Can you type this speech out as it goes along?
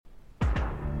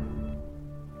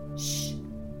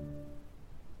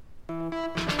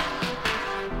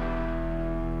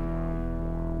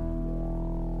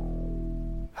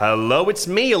Hello, it's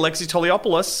me, Alexi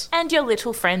Toliopoulos. And your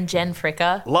little friend, Jen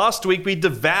Fricker. Last week, we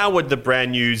devoured the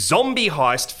brand new zombie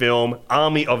heist film,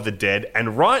 Army of the Dead,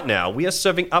 and right now, we are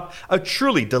serving up a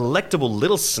truly delectable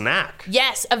little snack.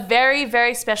 Yes, a very,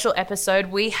 very special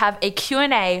episode. We have a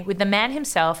Q&A with the man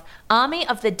himself, Army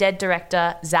of the Dead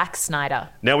director, Zack Snyder.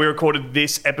 Now, we recorded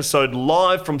this episode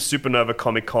live from Supernova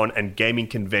Comic Con and Gaming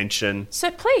Convention.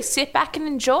 So please, sit back and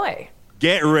enjoy.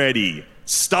 Get ready.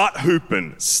 Start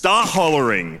hooping, start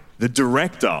hollering. The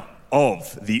director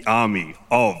of the Army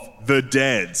of the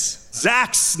Dead,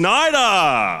 Zack Snyder.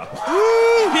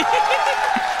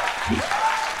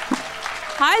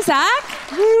 Hi, Zack.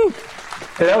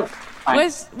 Hello.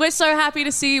 We're so happy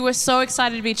to see you. We're so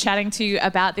excited to be chatting to you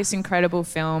about this incredible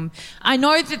film. I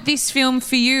know that this film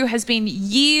for you has been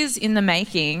years in the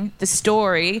making, the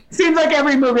story. Seems like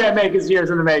every movie I make is years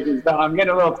in the making, so I'm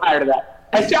getting a little tired of that.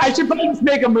 I should probably just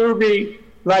make a movie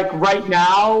like right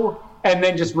now and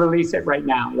then just release it right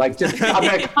now. Like just I'm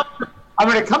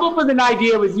gonna come up with an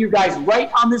idea with you guys right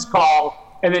on this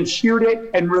call and then shoot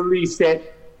it and release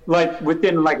it like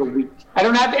within like a week. I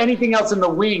don't have anything else in the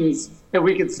wings that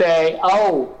we could say,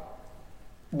 oh,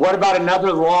 what about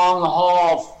another long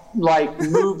haul like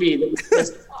movie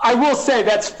that I will say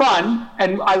that's fun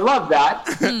and I love that.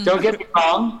 Don't get me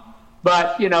wrong.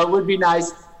 But you know, it would be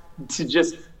nice to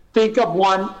just think of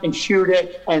one and shoot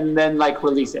it and then like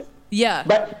release it. Yeah.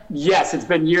 But yes, it's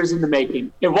been years in the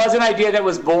making. It was an idea that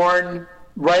was born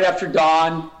right after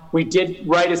Dawn. We did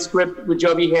write a script with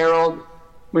Jovi Harold.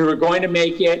 We were going to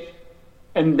make it.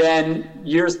 And then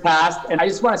years passed. And I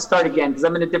just want to start again because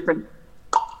I'm in a different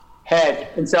head.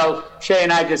 And so Shay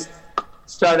and I just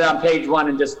started on page one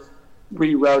and just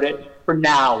rewrote it for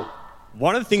now.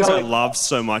 One of the things I love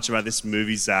so much about this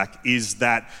movie, Zack, is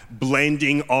that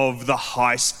blending of the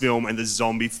heist film and the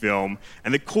zombie film.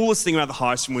 And the coolest thing about the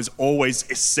heist film was always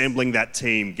assembling that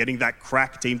team, getting that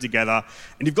crack team together.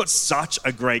 And you've got such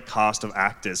a great cast of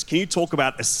actors. Can you talk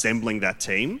about assembling that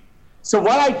team? So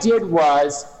what I did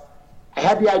was I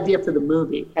had the idea for the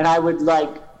movie, and I would like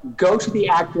go to the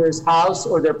actor's house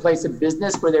or their place of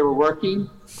business where they were working.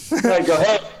 And I'd go,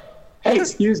 hey,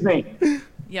 excuse me.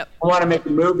 Yep. I want to make a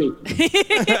movie.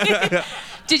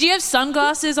 Did you have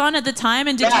sunglasses on at the time,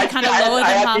 and did you kind of lower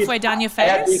them halfway down your face?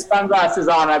 I had these sunglasses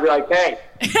on. I'd be like, hey.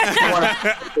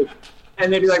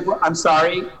 And they'd be like, well, I'm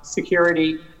sorry,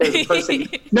 security, there's a person.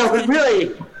 No, but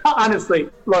really, honestly,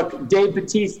 look, Dave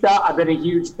Bautista, I've been a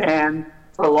huge fan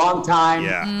for a long time.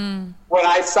 Yeah. When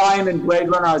I saw him in Blade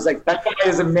Runner, I was like, that guy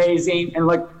is amazing. And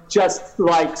like, just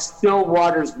like still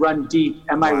waters run deep.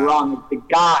 Am I wrong? The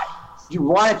guy. You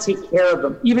want to take care of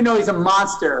him, even though he's a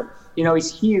monster. You know,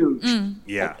 he's huge.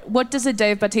 Yeah. Like, what does a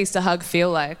Dave Bautista hug feel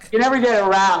like? You never get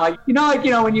around. Like,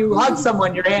 when you hug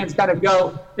someone, your hands kind of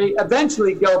they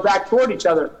eventually go back toward each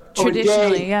other.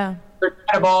 Traditionally, yeah. They're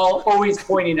kind of always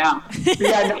pointing out.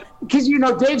 Because,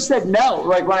 Dave said no.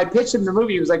 Like, when I pitched him the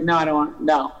movie, he was like, no, I don't want,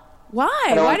 no. Why?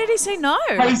 Why did he say no?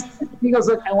 He goes,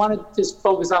 look, I want to just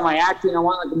focus on my acting. I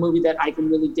want like a movie that I can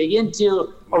really dig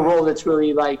into, a role that's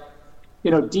really like,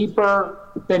 deeper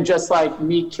than just like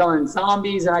me killing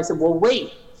zombies. And I said, well,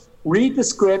 wait, read the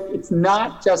script. It's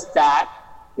not just that.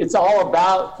 It's all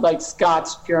about like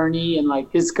Scott's journey and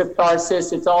like his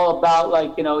catharsis. It's all about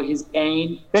like, his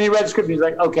pain. Then he read the script and he's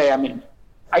like, okay, I'm in.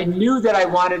 I knew that I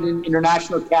wanted an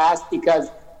international cast because,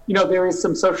 there is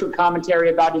some social commentary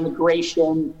about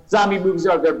immigration. Zombie movies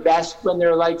are their best when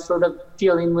they're like sort of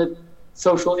dealing with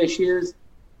social issues.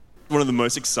 One of the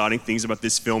most exciting things about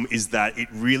this film is that it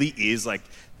really is like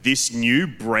this new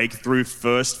breakthrough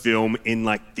first film in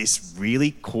like this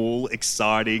really cool,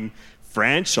 exciting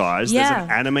franchise. Yeah. There's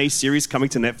an anime series coming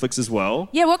to Netflix as well.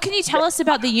 Yeah, what can you tell us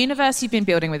about the universe you've been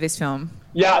building with this film?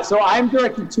 Yeah, so I'm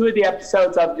directing 2 of the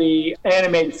episodes of the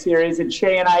animated series, and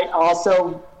Shay and I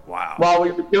also, while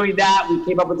we were doing that, we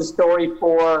came up with a story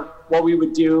for what we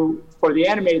would do for the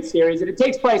animated series, and it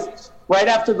takes place right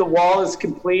after the wall is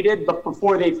completed, but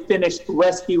before they've finished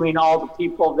rescuing all the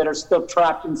people that are still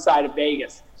trapped inside of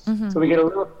Vegas. So we get a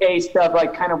little taste of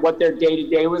like kind of what their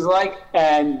day-to-day was like.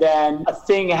 And then a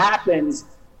thing happens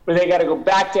where they got to go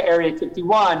back to Area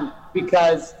 51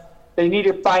 because they need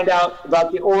to find out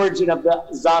about the origin of the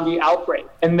zombie outbreak.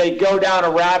 And they go down a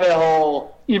rabbit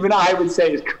hole, even I would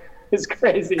say is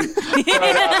crazy.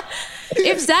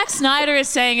 If Zack Snyder is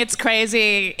saying it's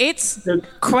crazy, it's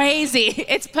crazy.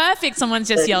 It's perfect. Someone's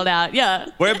just yelled out. Yeah.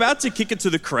 We're about to kick it to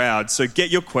the crowd, so get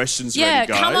your questions ready,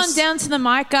 guys. Come on down to the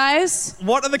mic, guys.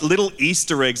 What are the little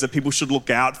Easter eggs that people should look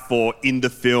out for in the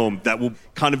film that will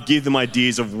kind of give them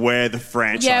ideas of where the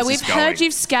franchise is going? Yeah, we've heard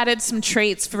you've scattered some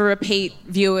treats for repeat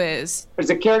viewers. There's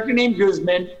a character named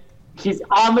Guzman. He's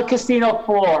on the casino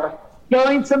floor,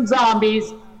 killing some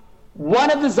zombies.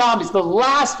 One of the zombies, the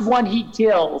last one he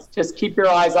kills, just keep your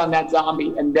eyes on that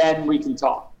zombie, and then we can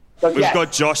talk. We've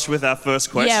got Josh with our first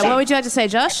question. Yeah, what would you like to say,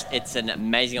 Josh? It's an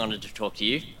amazing honour to talk to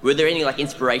you. Were there any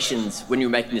inspirations when you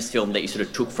were making this film that you sort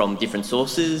of took from different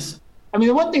sources? I mean,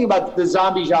 the one thing about the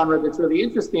zombie genre that's really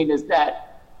interesting is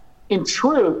that, in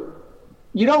truth,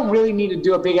 you don't really need to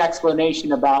do a big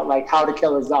explanation about how to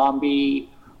kill a zombie,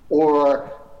 or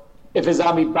if a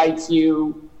zombie bites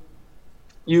you,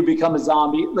 you become a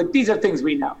zombie. These are things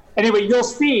we know. Anyway, you'll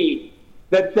see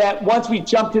that once we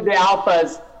jump to the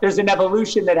alphas, there's an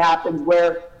evolution that happens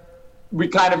where we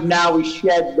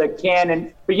shed the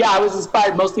canon. But yeah, I was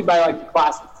inspired mostly by the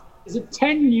classics. Is it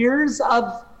 10 years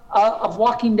of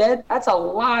Walking Dead? That's a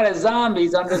lot of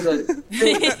zombies under the...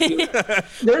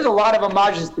 There's a lot of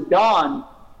homages to Dawn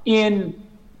in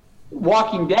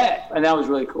Walking Dead, and that was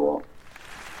really cool.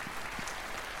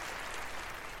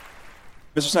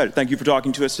 Mr. Snyder, thank you for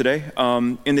talking to us today.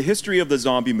 In the history of the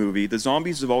zombie movie, the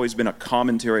zombies have always been a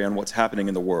commentary on what's happening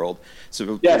in the world.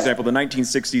 So, for example, the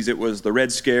 1960s, it was the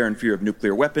Red Scare and fear of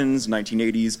nuclear weapons.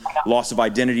 1980s, loss of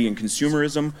identity and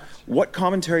consumerism. What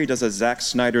commentary does a Zack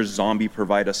Snyder zombie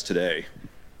provide us today?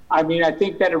 I mean, I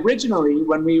think that originally,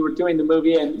 when we were doing the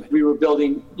movie and we were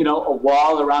building, a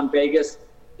wall around Vegas,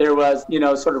 there was,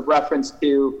 sort of reference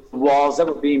to walls that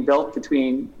were being built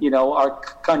between, our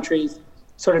countries.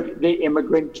 Sort of the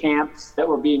immigrant camps that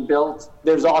were being built.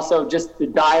 There's also just the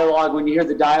dialogue. When you hear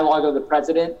the dialogue of the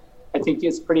president, I think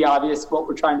it's pretty obvious what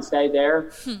we're trying to say there.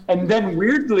 And then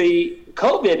weirdly,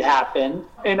 COVID happened.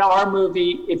 In our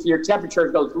movie, if your temperature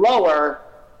goes lower,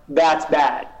 that's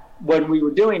bad. When we were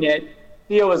doing it,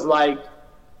 Theo was like,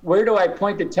 where do I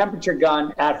point the temperature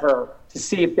gun at her to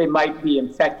see if they might be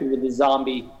infected with the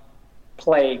zombie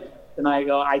plague? And I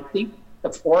go, I think the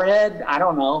forehead, I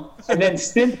don't know. And then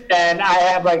since then, I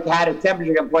have had a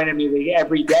temperature gun pointed at me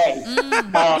every day.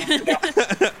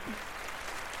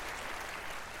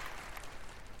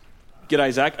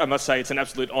 G'day, Zack. I must say it's an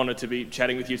absolute honour to be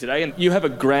chatting with you today. And you have a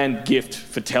grand gift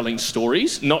for telling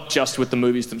stories, not just with the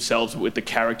movies themselves, but with the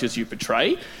characters you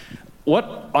portray.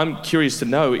 What I'm curious to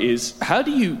know is, how do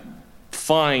you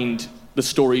find the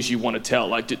stories you want to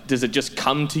tell? Does it just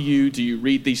come to you? Do you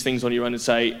read these things on your own and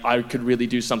say, I could really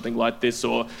do something like this?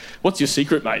 Or what's your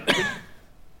secret, mate?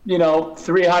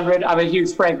 300. I'm a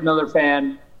huge Frank Miller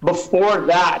fan. Before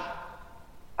that,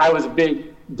 I was a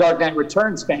big Dark Knight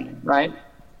Returns fan, right?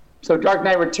 So Dark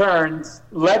Knight Returns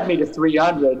led me to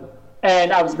 300.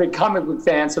 And I was a big comic book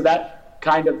fan, so that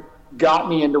kind of got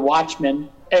me into Watchmen.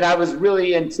 And I was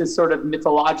really into sort of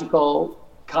mythological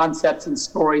concepts and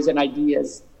stories and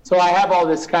ideas. So I have all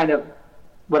this kind of,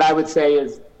 what I would say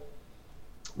is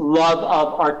love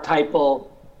of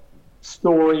archetypal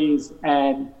stories,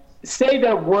 and say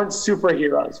there weren't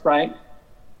superheroes, right,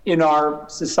 in our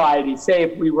society. Say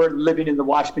if we were living in the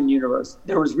Watchmen universe,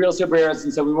 there was real superheroes,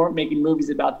 and so we weren't making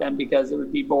movies about them because it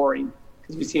would be boring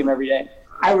because we see them every day.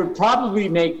 I would probably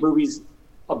make movies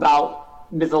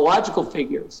about mythological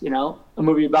figures, a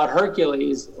movie about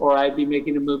Hercules, or I'd be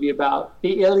making a movie about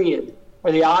the Iliad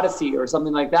or the Odyssey or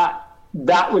something like that.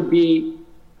 That would be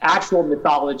actual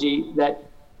mythology that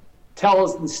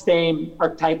tells the same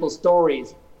archetypal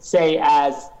stories, say,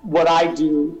 as what I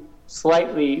do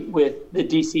slightly with the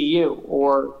DCU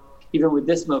or even with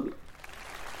this movie.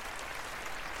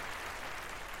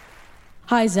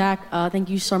 Hi, Zack. Thank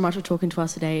you so much for talking to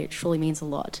us today. It truly means a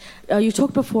lot. You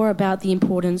talked before about the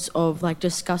importance of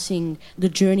discussing the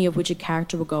journey of which a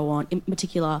character will go on, in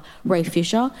particular Ray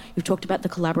Fisher. You've talked about the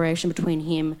collaboration between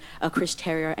him, Chris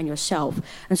Terrio, and yourself.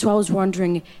 And so I was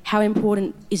wondering, how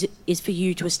important is for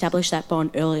you to establish that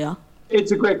bond earlier?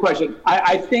 It's a great question.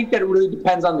 I think that it really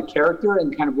depends on the character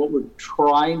and kind of what we're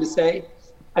trying to say.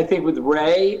 I think with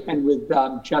Ray and with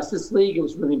Justice League, it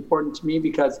was really important to me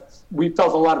because we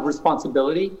felt a lot of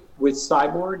responsibility with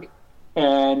Cyborg,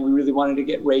 and we really wanted to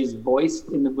get Ray's voice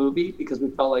in the movie because we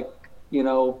felt like,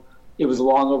 it was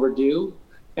long overdue,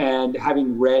 and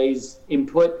having Ray's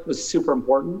input was super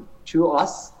important to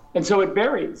us. And so it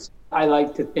varies. I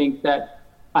like to think that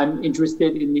I'm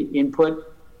interested in the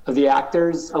input of the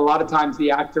actors. A lot of times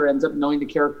the actor ends up knowing the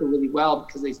character really well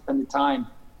because they spend the time,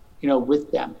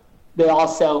 with them. They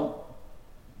also,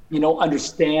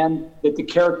 understand that the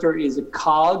character is a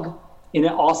cog in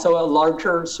also a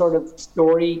larger sort of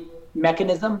story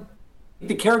mechanism.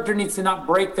 The character needs to not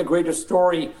break the greater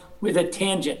story with a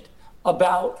tangent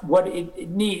about what it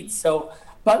needs. So,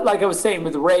 but like I was saying,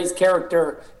 with Ray's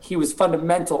character, he was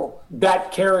fundamental.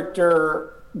 That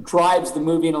character drives the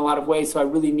movie in a lot of ways, so I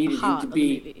really needed him to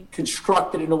be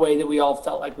constructed in a way that we all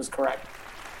felt like was correct.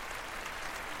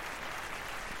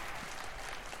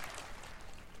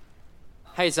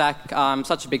 Hey, Zack, I'm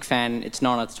such a big fan. It's an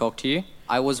honor to talk to you.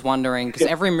 I was wondering, because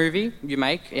every movie you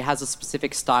make, it has a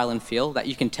specific style and feel that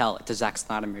you can tell it's a Zack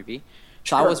Snyder movie.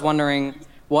 So I was wondering,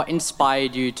 what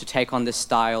inspired you to take on this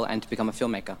style and to become a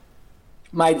filmmaker?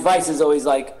 My advice is always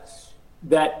like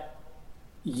that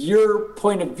your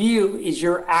point of view is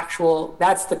your actual,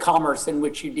 that's the commerce in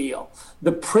which you deal.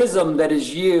 The prism that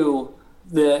is you,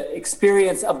 the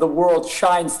experience of the world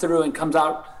shines through and comes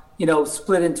out,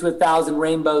 split into 1,000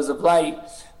 rainbows of light.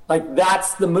 Like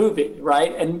that's the movie,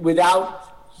 right? And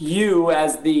without you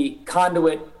as the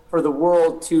conduit for the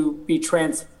world to be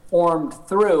transformed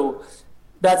through,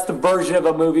 that's the version of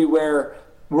a movie where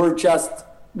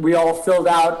we all filled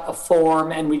out a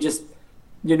form and we just,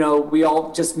 we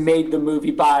all just made the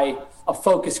movie by a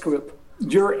focus group.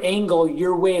 Your angle,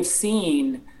 your way of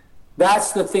seeing,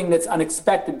 that's the thing that's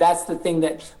unexpected. That's the thing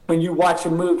that when you watch a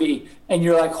movie and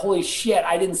you're like, holy shit,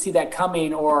 I didn't see that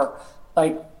coming, or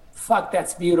like, fuck,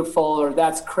 that's beautiful, or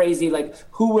that's crazy. Like,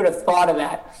 who would have thought of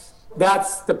that?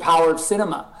 That's the power of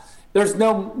cinema. There's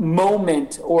no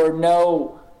moment or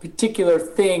no particular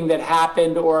thing that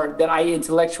happened or that I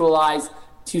intellectualize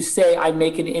to say I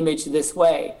make an image this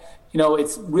way.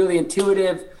 It's really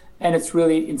intuitive and it's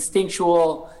really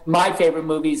instinctual. My favorite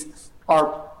movies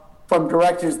are from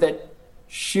directors that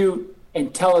shoot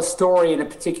and tell a story in a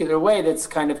particular way that's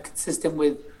kind of consistent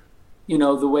with,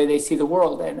 the way they see the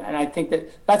world. And I think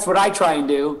that's what I try and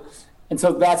do. And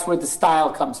so that's where the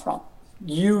style comes from.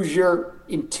 Use your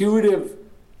intuitive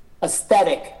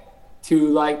aesthetic to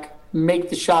like make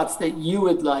the shots that you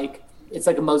would like. It's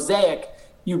like a mosaic.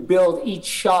 You build each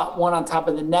shot one on top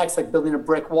of the next, like building a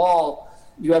brick wall.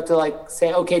 You have to like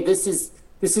say, okay, this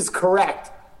is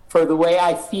correct for the way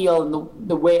I feel and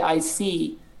the way I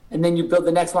see. And then you build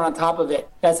the next one on top of it.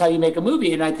 That's how you make a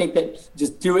movie. And I think that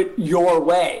just do it your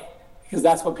way, because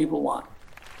that's what people want.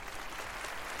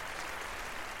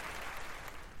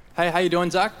 Hey, how you doing,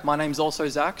 Zack? My name's also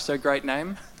Zack, so great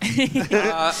name.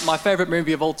 My favourite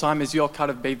movie of all time is your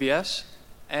cut of BVS.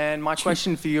 And my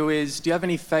question for you is, do you have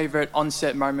any favourite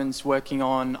on-set moments working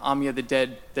on Army of the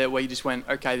Dead where you just went,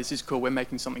 okay, this is cool, we're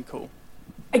making something cool?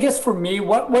 I guess for me,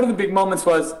 one of the big moments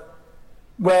was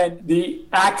when the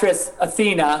actress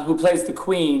Athena, who plays the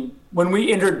queen, when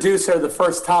we introduce her the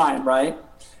first time, right?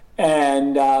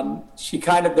 And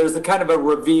there's a kind of a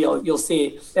reveal, you'll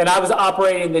see. And I was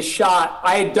operating this shot.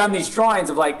 I had done these drawings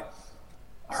of like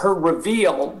her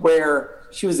reveal where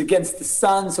she was against the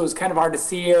sun, so it was kind of hard to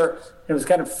see her. It was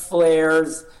kind of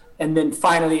flares, and then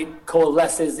finally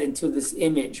coalesces into this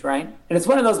image, right? And it's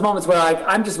one of those moments where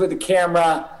I'm just with the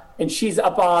camera, and she's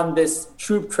up on this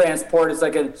troop transport. It's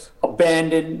like an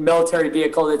abandoned military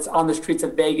vehicle that's on the streets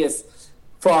of Vegas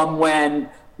from when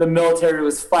the military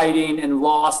was fighting and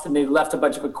lost, and they left a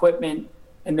bunch of equipment,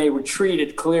 and they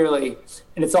retreated clearly.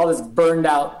 And it's all this burned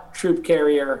out troop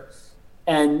carrier,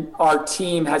 and our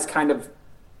team has kind of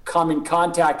come in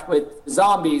contact with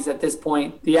zombies at this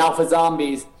point, the alpha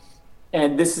zombies.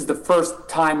 And this is the first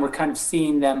time we're kind of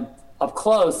seeing them up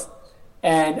close.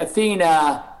 And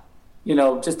Athena,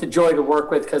 just a joy to work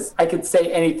with, because I could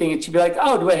say anything and she'd be like,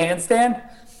 oh, do a handstand?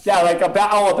 Yeah, like a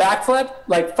backflip?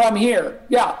 Like from here.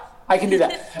 Yeah, I can do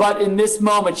that. But in this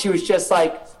moment, she was just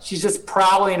like, she's just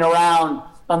prowling around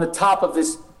on the top of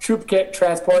this troop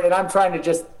transport, and I'm trying to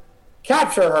just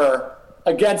capture her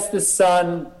against the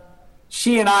sun.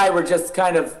 She and I were just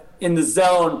kind of in the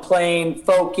zone, playing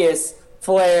focus,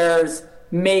 flares,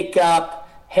 makeup,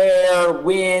 hair,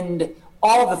 wind,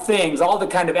 all the things, all the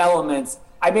kind of elements.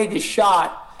 I made this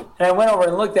shot, and I went over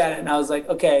and looked at it, and I was like,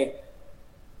 okay,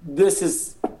 this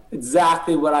is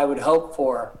exactly what I would hope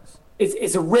for.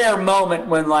 It's a rare moment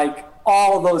when like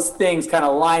all those things kind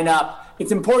of line up.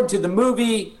 It's important to the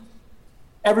movie.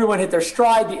 Everyone hit their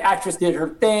stride. The actress did her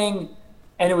thing.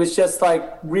 And it was just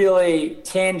like really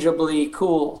tangibly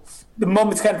cool. The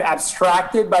moment's kind of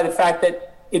abstracted by the fact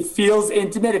that it feels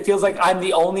intimate. It feels like I'm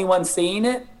the only one seeing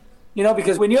it,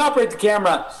 because when you operate the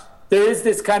camera, there is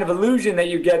this kind of illusion that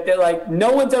you get that like,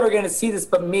 no one's ever going to see this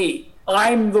but me.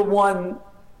 I'm the one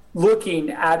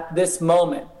looking at this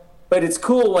moment. But it's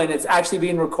cool when it's actually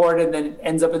being recorded and then it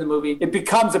ends up in the movie. It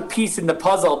becomes a piece in the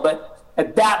puzzle. But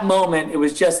at that moment, it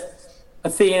was just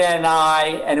Athena and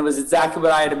I, and it was exactly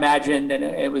what I had imagined, and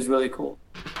it was really cool.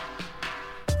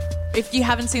 If you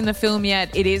haven't seen the film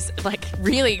yet, it is like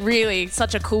really, really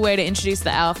such a cool way to introduce the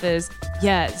alphas.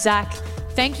 Yeah, Zack,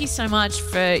 thank you so much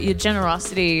for your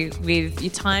generosity with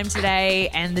your time today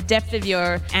and the depth of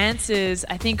your answers.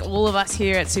 I think all of us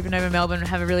here at Supernova Melbourne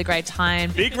have a really great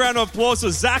time. Big round of applause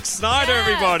for Zack Snyder,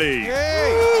 everybody.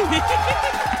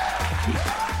 Yay.